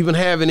up even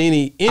having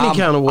any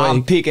kind of way?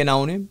 I'm picking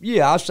on him.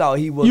 Yeah, I saw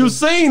he was. You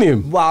seen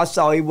him? Well, I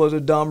saw he was a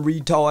dumb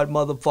retard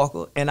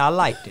motherfucker, and I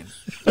liked him.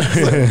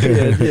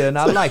 yeah, and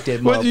I liked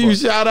that motherfucker. What, you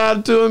shout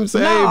out to him, say,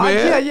 hey,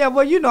 man? Yeah,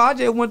 well, I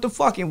just went to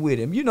fucking with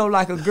him.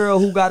 Like a girl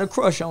who got a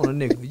crush on a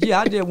nigga.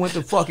 Yeah, I just went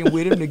to fucking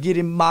with him to get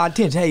him my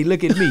attention. Hey,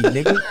 look at me,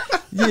 nigga.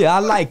 Yeah, I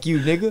like you,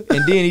 nigga.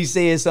 And then he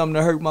said something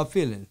to hurt my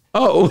feelings.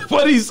 Oh,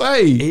 what'd he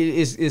say?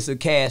 It's a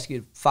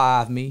casket,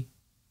 5 me.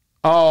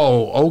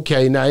 Oh,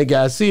 okay. Now it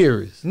got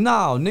serious.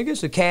 No, nigga,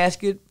 it's a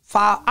casket,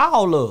 5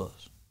 all of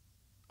us.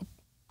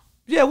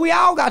 Yeah, we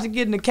all got to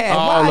get in the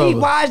casket.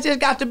 Why it's just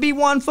got to be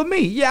one for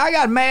me? Yeah, I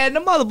got mad and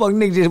the motherfucking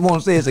nigga just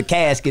want to say it's a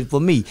casket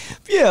for me.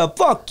 Yeah,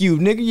 fuck you,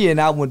 nigga. Yeah,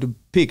 and I went to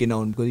picking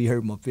on him because he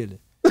hurt my feelings.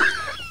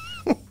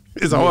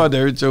 It's hard to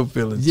hurt your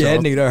feelings. Yeah,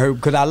 that nigga that hurt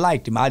because I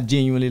liked him. I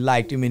genuinely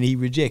liked him and he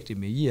rejected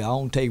me. Yeah, I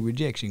don't take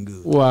rejection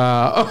good.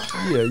 Wow.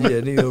 Yeah,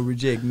 nigga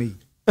reject me.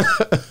 Well,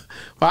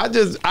 I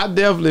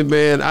definitely,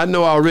 man, I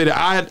know already.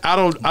 I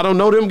don't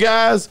know them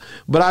guys,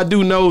 but I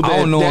do know that. I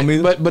don't know him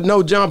either. But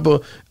no jumper.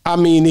 I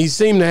mean, he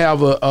seemed to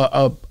have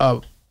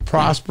a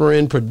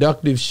prospering,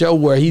 productive show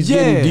where he's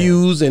getting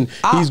views and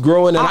he's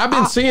growing. And I've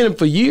been seeing him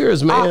for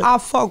years, man. I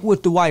fuck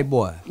with the white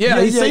boy.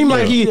 Yeah, he seemed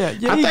like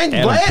I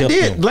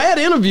think Glad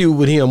interviewed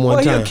with him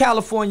one time. He a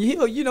California,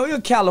 he a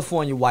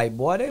California white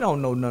boy. They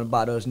don't know nothing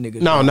about us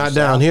niggas. No, not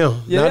down here.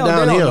 Yeah, not down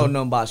here. They here. don't know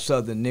nothing about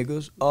Southern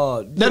niggas.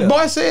 That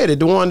boy said it.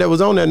 The one that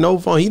was on that no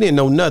phone, he didn't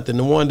know nothing.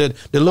 The one the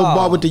little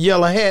boy with the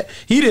yellow hat,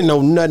 he didn't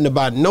know nothing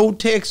about no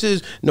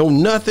Texas, no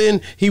nothing.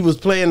 He was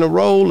playing the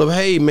role of,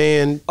 hey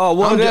man, I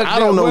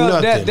don't know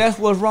nothing. that's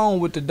what's wrong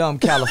with the dumb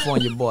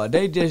California boy.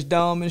 They just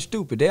dumb and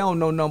stupid. They don't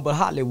know nothing but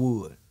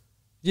Hollywood.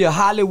 Yeah,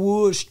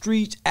 Hollywood,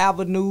 streets,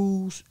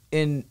 avenues,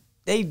 and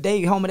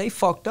they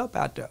fucked up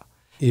out there.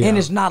 Yeah. And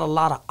it's not a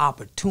lot of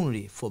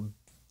opportunity for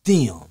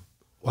them.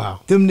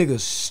 Wow. Them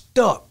niggas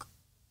stuck.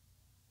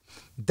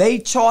 They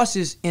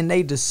choices and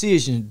they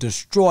decisions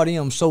destroy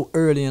them so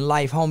early in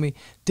life, homie.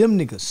 Them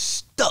niggas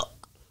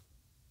stuck.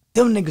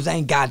 Them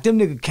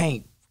niggas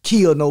can't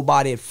kill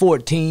nobody at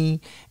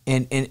 14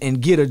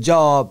 and get a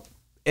job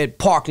at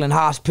Parkland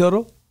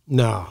Hospital.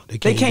 No, they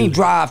can't. They can't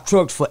drive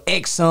trucks for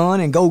Exxon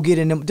and go get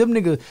in them. Them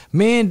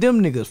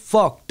niggas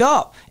fucked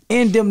up.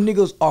 And them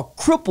niggas are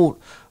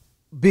crippled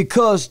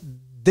because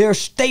their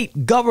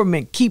state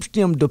government keeps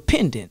them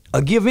dependent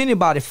or give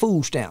anybody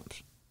food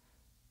stamps.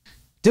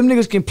 Them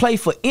niggas can play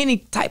for any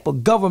type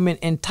of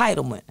government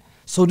entitlement.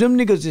 So them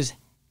niggas just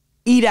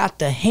eat out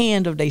the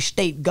hand of their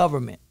state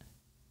government.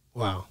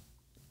 Wow.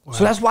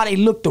 So that's why they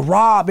look to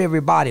rob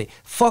everybody,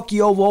 fuck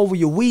you over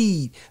your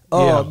weed.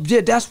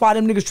 That's why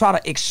them niggas try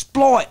to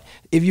exploit.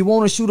 If you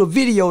want to shoot a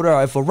video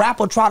there, if a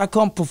rapper try to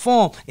come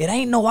perform, it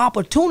ain't no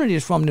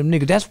opportunities from them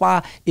niggas. That's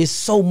why it's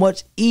so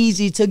much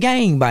easy to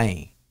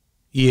gangbang.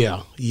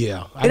 Yeah.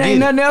 It ain't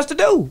nothing else to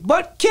do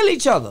but kill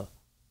each other.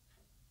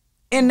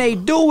 And they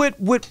do it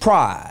with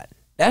pride.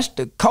 That's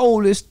the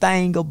coldest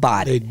thing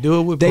about it. They do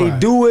it with pride. They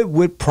do it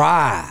with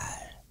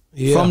pride.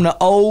 Yeah. From the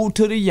old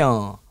to the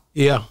young.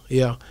 Yeah.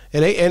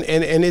 And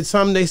it's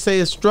something they say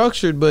is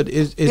structured, but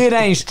it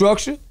ain't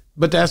structured.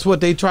 But that's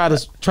what they try to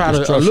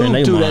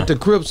allude to, that the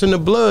Crips and the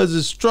Bloods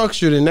is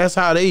structured, and that's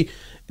how they.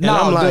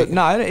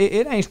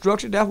 It ain't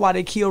structured. That's why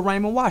they killed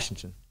Raymond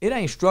Washington. It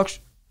ain't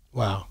structured.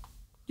 Wow.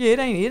 Yeah, it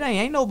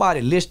ain't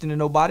nobody listening to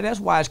nobody. That's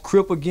why it's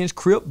Crip against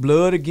Crip,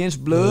 Blood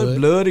against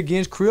Blood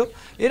against Crip.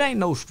 It ain't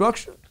no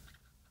structure.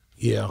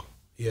 Yeah.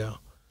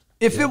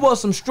 If it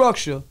was some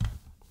structure,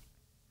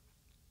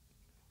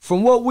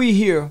 from what we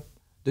hear,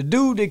 the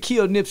dude that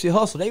killed Nipsey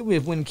Hussle, they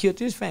went and killed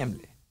his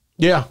family.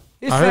 Yeah,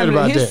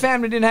 His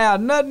family didn't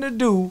have nothing to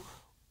do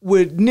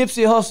with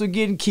Nipsey Hussle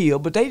getting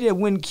killed, but they just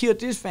went and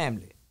killed his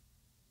family.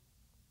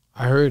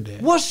 I heard that.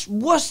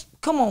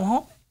 Come on,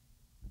 homie.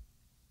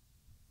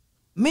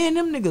 Man,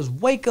 them niggas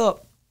wake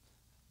up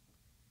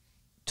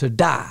to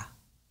die,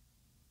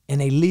 and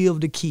they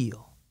live to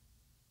kill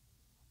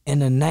in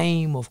the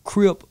name of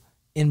Crip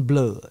and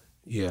Blood.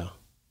 Yeah.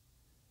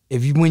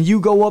 When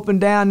you go up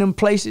and down them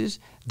places,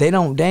 they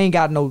ain't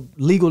got no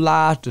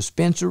legalized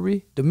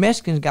dispensary. The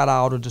Mexicans got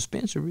all the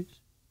dispensaries.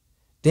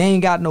 They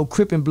ain't got no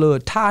Crip and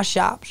Blood tie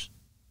shops.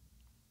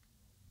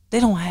 They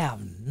don't have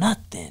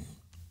nothing.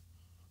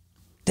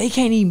 They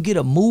can't even get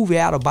a movie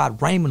out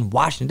about Raymond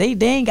Washington.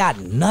 They ain't got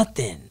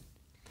nothing.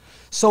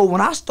 So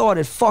when I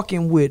started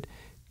fucking with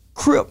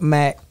Crip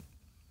Mac,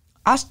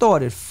 I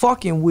started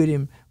fucking with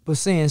him by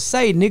saying,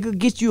 say, nigga,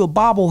 get you a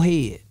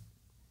bobblehead.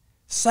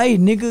 Say,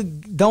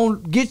 nigga,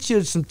 don't get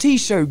you some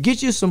t-shirt,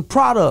 get you some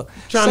product.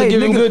 Trying to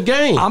give him good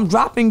game. I'm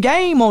dropping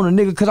game on a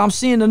nigga because I'm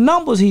seeing the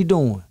numbers he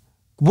doing.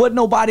 Wasn't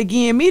nobody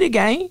giving me the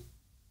game.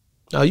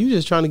 Oh, you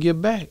just trying to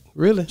give back,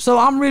 really? So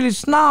I'm really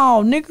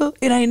snarl, nigga.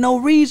 It ain't no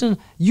reason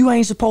you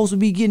ain't supposed to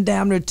be getting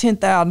down there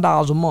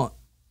 $10,000 a month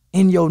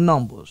in your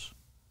numbers.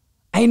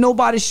 Ain't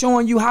nobody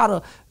showing you how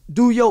to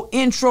do your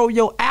intro,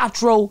 your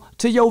outro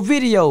to your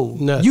video.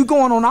 Nothing. You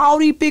going on all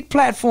these big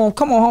platforms.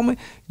 Come on, homie.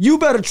 You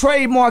better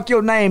trademark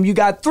your name. You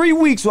got 3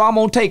 weeks or I'm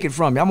going to take it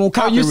from you. I'm going to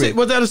copy it.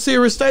 Was that a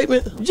serious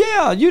statement?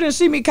 Yeah. You didn't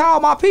see me call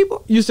my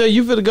people? You said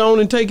you finna go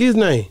on and take his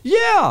name?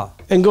 Yeah.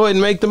 And go ahead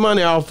and make the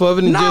money off of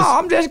it? And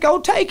I'm just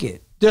going to take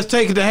it. Just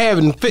take it to have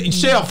it and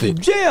shelf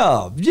it?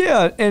 Yeah.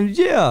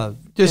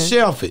 Just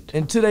shelf it?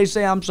 Until they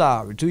say I'm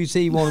sorry. Until he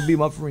say he want to be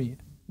my friend.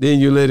 Then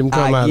you let him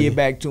come out. I give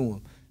back to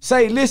him.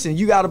 Say, listen,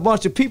 you got a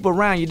bunch of people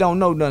around you don't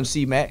know nothing,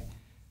 C-Mac.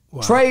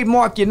 Wow.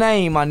 Trademark your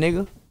name, my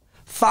nigga.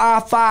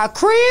 55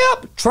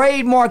 Crip.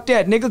 Trademark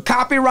that, nigga.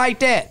 Copyright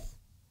that.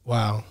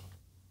 Wow.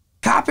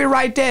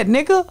 Copyright that,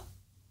 nigga.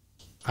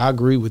 I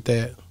agree with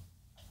that.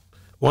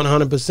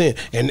 100%.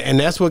 And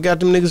that's what got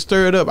them niggas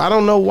stirred up. I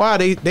don't know why.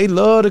 They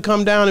love to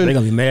come down and... They're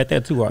going to be mad at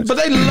that too, Arch. But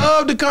they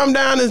love to come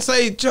down and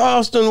say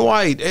Charleston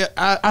White.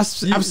 I've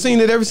seen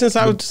it ever since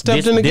I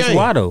stepped in the game. This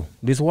why, though?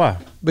 This why?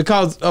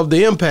 Because of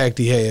the impact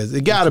he has.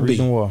 It got to be.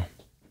 Why.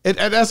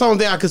 That's the only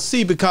thing I could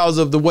see because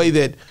of the way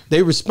that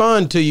they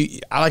respond to you.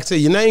 Like I said,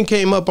 your name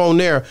came up on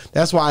there.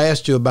 That's why I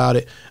asked you about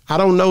it. I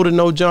don't know the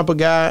No Jumper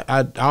guy.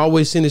 I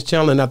always seen his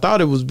channel, and I thought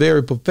it was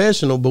very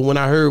professional. But when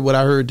I heard what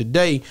I heard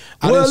today,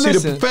 I didn't see the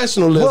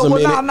professionalism in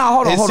it.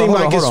 It seemed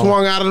like it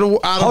swung out of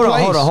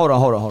place.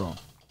 Hold on.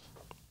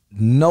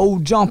 No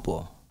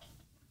Jumper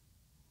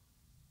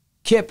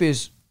kept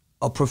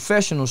a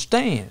professional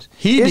stance.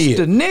 It's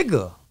the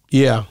nigga.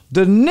 Yeah.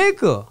 The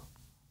nigga.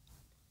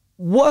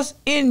 What's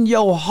in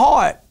your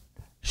heart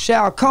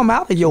shall come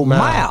out of your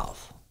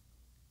mouth.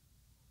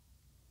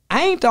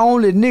 I ain't the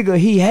only nigga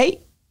he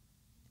hate.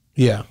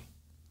 Yeah.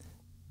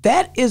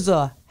 That is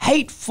a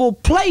hateful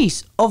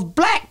place of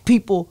black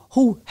people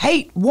who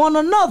hate one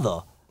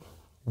another.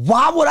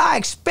 Why would I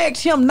expect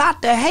him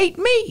not to hate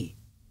me?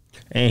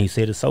 And he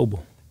said it sober.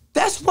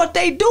 That's what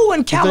they do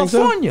in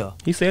California. So?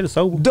 He said it's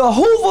over. The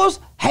Hoovers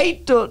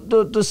hate the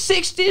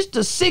 60s. The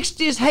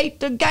 60s hate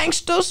the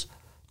gangsters.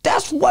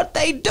 That's what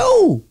they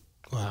do.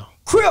 Wow.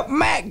 Crip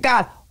Mac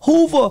got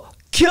Hoover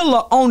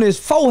killer on his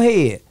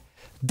forehead.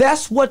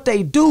 That's what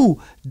they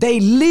do. They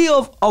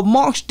live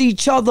amongst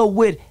each other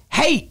with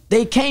hate.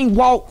 They can't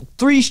walk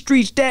 3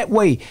 streets that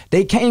way.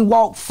 They can't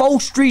walk 4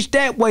 streets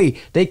that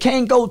way. They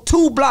can't go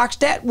 2 blocks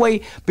that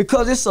way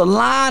because it's a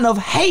line of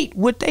hate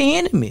with the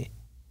enemy.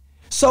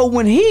 So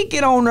when he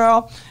get on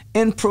there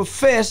and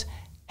profess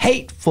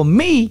hate for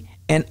me,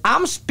 and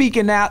I'm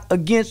speaking out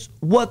against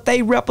what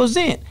they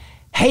represent,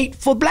 hate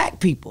for black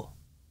people.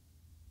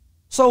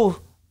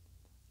 So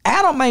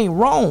Adam ain't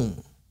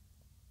wrong.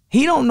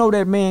 He don't know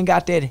that man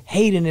got that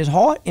hate in his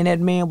heart, and that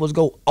man was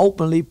go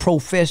openly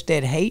profess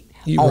that hate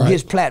on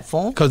his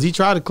platform. Because he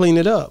tried to clean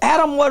it up.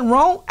 Adam wasn't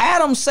wrong.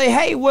 Adam say,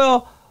 hey,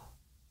 well,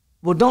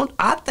 don't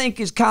I think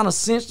it's kind of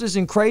senseless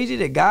and crazy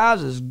that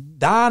guys is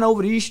dying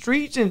over these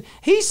streets, and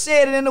he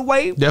said it in a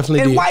way,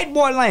 in white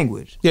boy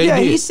language. Yeah,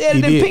 he said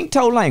it in pink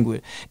toe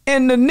language,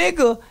 and the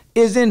nigga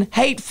is in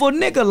hateful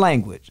nigga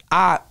language.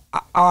 I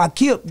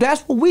kill.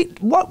 That's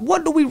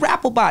what do we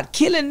rap about?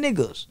 Killing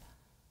niggas.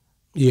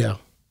 Yeah.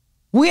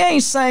 We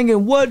ain't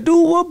singing what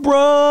do a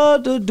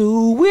brother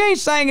do. We ain't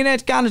singing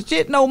that kind of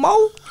shit no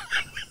more.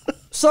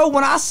 So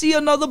when I see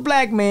another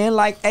black man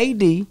like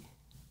AD.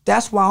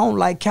 That's why I don't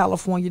like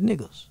California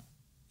niggas.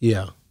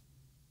 Yeah.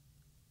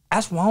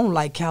 That's why I don't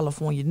like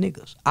California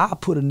niggas. I'll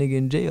put a nigga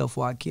in jail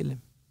before I kill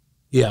him.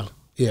 Yeah,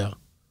 yeah.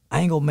 I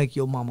ain't gonna make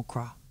your mama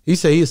cry. He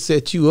said he'll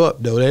set you up,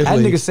 though. That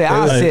nigga said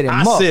I'll set him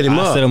up.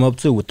 I set him up,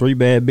 too, with 3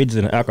 bad bitches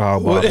and an alcohol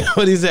bottle.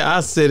 What he said, I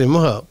set him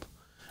up.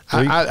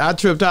 I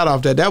tripped out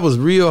off that. That was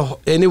real,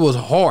 and it was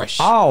harsh.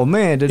 Oh,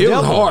 man. It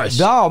was harsh.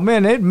 Oh,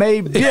 man, it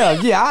made, yeah,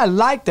 I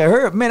like to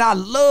hear. Man, I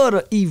love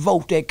to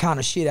evoke that kind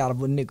of shit out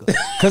of a nigga.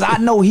 Because I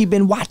know he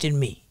been watching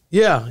me.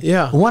 Yeah,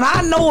 yeah. When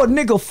I know a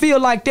nigga feel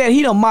like that,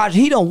 he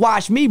done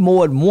watch me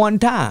more than one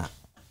time.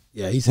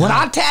 Yeah, he's when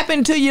I tap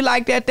into you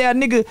like that there,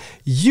 nigga,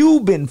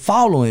 you been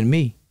following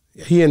me.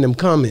 He in them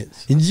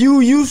comments. You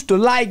used to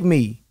like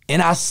me,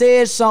 and I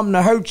said something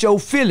to hurt your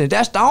feelings.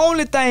 That's the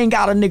only thing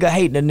got a nigga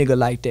hating a nigga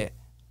like that.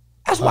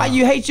 That's why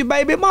you hate your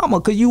baby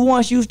mama, because you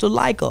once used to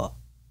like her.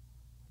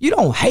 You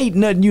don't hate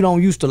nothing you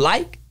don't used to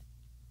like.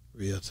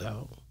 Real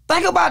talk.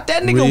 Think about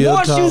that nigga Real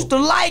once talk. used to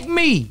like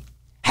me.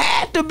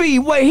 Had to be.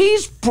 Wait,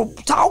 he's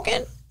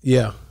talking?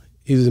 Yeah,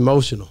 he's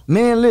emotional.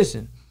 Man,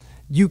 listen.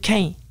 You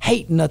can't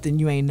hate nothing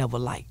you ain't never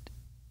liked.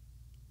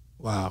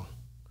 Wow.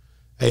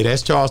 Hey,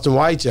 that's Charleston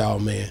White, y'all,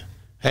 man.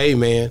 Hey,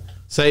 man.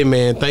 Say,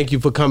 man, thank you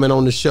for coming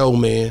on the show,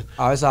 man.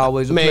 Oh, it's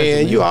always a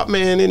pleasure,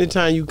 man.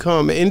 Anytime you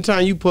come,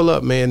 anytime you pull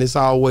up, man, it's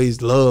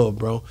always love,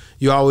 bro.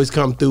 You always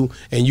come through,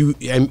 and you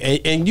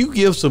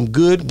give some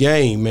good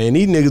game, man.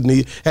 These niggas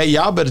need. Hey,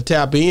 y'all better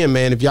tap in,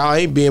 man. If y'all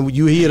ain't been,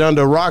 you hid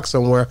under a rock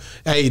somewhere.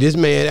 Hey, this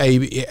man,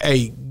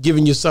 hey,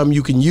 giving you something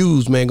you can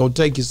use, man. Gonna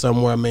take you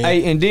somewhere, man.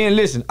 Hey, and then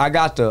listen, I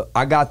got the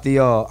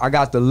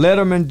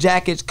Letterman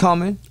jackets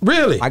coming.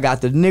 Really? I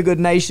got the Nigga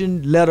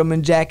Nation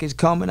Letterman jackets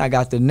coming. I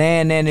got the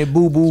Nan Nanny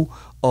Boo Boo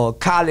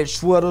college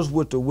sweaters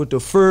with the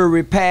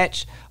furry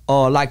patch,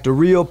 like the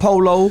real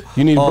polo.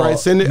 You need to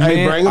send it.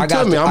 Hey, bring them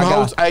to me.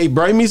 Hey,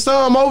 bring me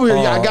some over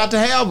here. I got to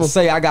have them.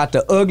 Say I got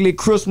the ugly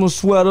Christmas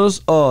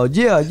sweaters. Man,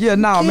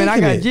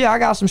 I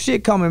got some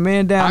shit coming,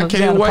 man. Down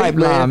the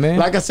pipeline, man.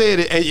 Like I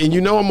said, and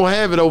you know I'm gonna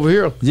have it over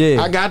here.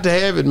 Yeah, I got to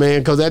have it, man.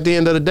 Because at the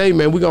end of the day,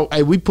 man,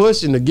 we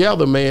pushing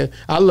together, man.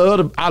 I love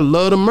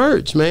the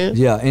merch, man.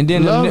 Yeah, and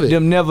then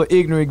them never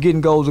ignorant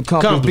getting goals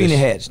accomplished beanie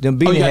hats. Them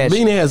beanie hats.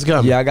 Beanie hats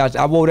coming. Yeah,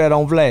 I wore that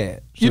on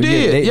Vlad. So you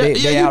did.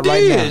 They out you right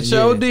did. now.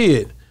 Sure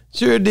did.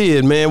 Sure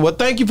did, man. Well,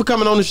 thank you for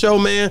coming on the show,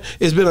 man.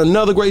 It's been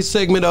another great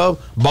segment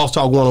of Boss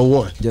Talk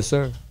 101. Yes,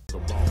 sir.